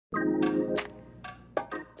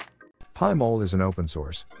PyMOL is an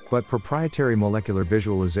open-source, but proprietary molecular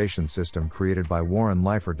visualization system created by Warren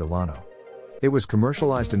Lyford DeLano. It was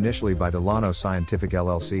commercialized initially by DeLano Scientific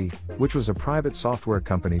LLC, which was a private software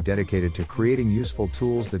company dedicated to creating useful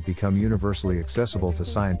tools that become universally accessible to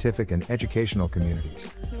scientific and educational communities.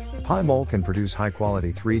 PyMOL can produce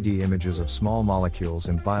high-quality 3D images of small molecules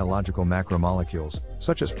and biological macromolecules,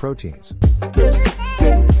 such as proteins.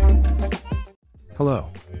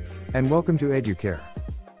 Hello, and welcome to EduCare.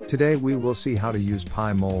 Today we will see how to use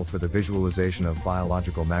PyMOL for the visualization of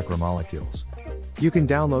biological macromolecules. You can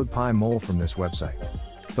download PyMOL from this website.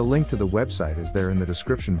 The link to the website is there in the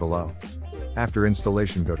description below. After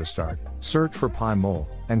installation, go to Start, search for PyMOL,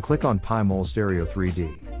 and click on PyMOL Stereo 3D.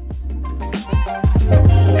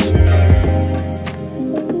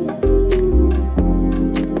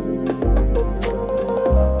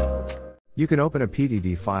 You can open a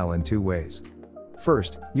PDD file in two ways.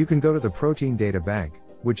 First, you can go to the Protein Data Bank,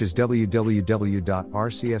 which is www.rcsb.org,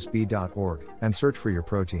 and search for your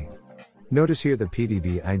protein. Notice here the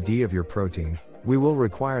PDB ID of your protein. We will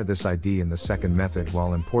require this ID in the second method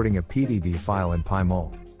while importing a PDB file in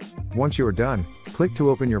PyMOL. Once you are done, click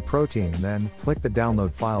to open your protein and then click the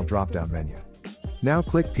Download File drop-down menu. Now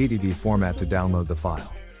click PDB format to download the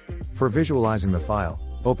file. For visualizing the file,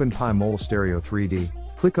 open PyMOL Stereo 3D,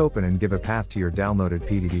 click Open and give a path to your downloaded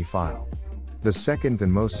PDB file. The second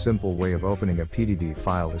and most simple way of opening a PDB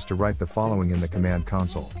file is to write the following in the command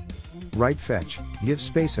console. Write fetch, give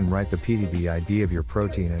space and write the PDB ID of your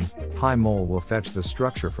protein, and PyMOL will fetch the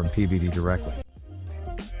structure from PBD directly.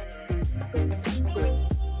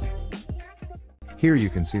 Here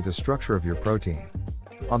you can see the structure of your protein.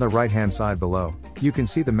 On the right hand side below, you can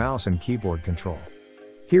see the mouse and keyboard control.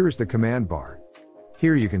 Here is the command bar.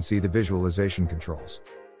 Here you can see the visualization controls.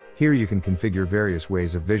 Here you can configure various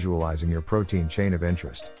ways of visualizing your protein chain of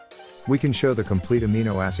interest. We can show the complete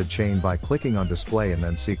amino acid chain by clicking on Display and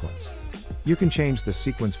then Sequence. You can change the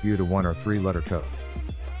sequence view to 1 or 3 letter code.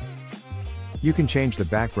 You can change the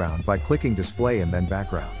background by clicking Display and then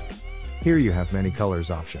Background. Here you have many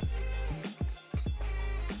colors option.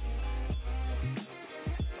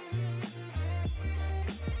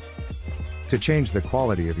 To change the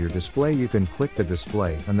quality of your display, you can click the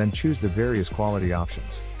display and then choose the various quality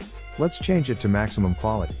options. Let's change it to maximum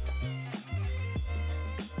quality.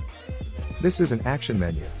 This is an action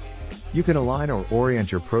menu. You can align or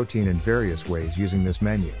orient your protein in various ways using this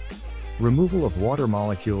menu. Removal of water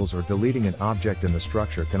molecules or deleting an object in the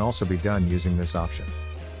structure can also be done using this option.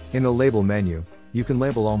 In the label menu, you can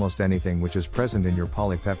label almost anything which is present in your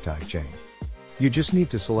polypeptide chain. You just need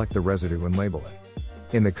to select the residue and label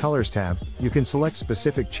it. In the Colors tab, you can select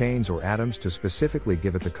specific chains or atoms to specifically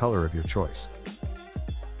give it the color of your choice.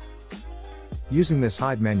 Using this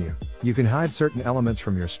Hide menu, you can hide certain elements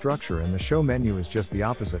from your structure, and the Show menu is just the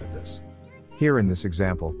opposite of this. Here in this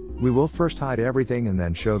example, we will first hide everything and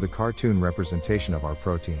then show the cartoon representation of our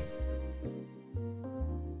protein.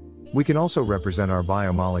 We can also represent our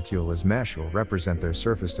biomolecule as mesh or represent their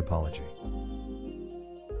surface topology.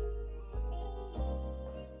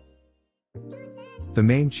 The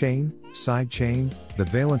main chain, side chain, the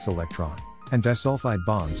valence electron, and disulfide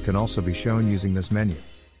bonds can also be shown using this menu.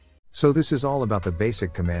 So this is all about the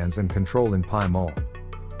basic commands and control in PyMOL.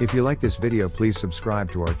 If you like this video, please subscribe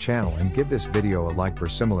to our channel and give this video a like for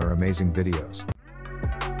similar amazing videos.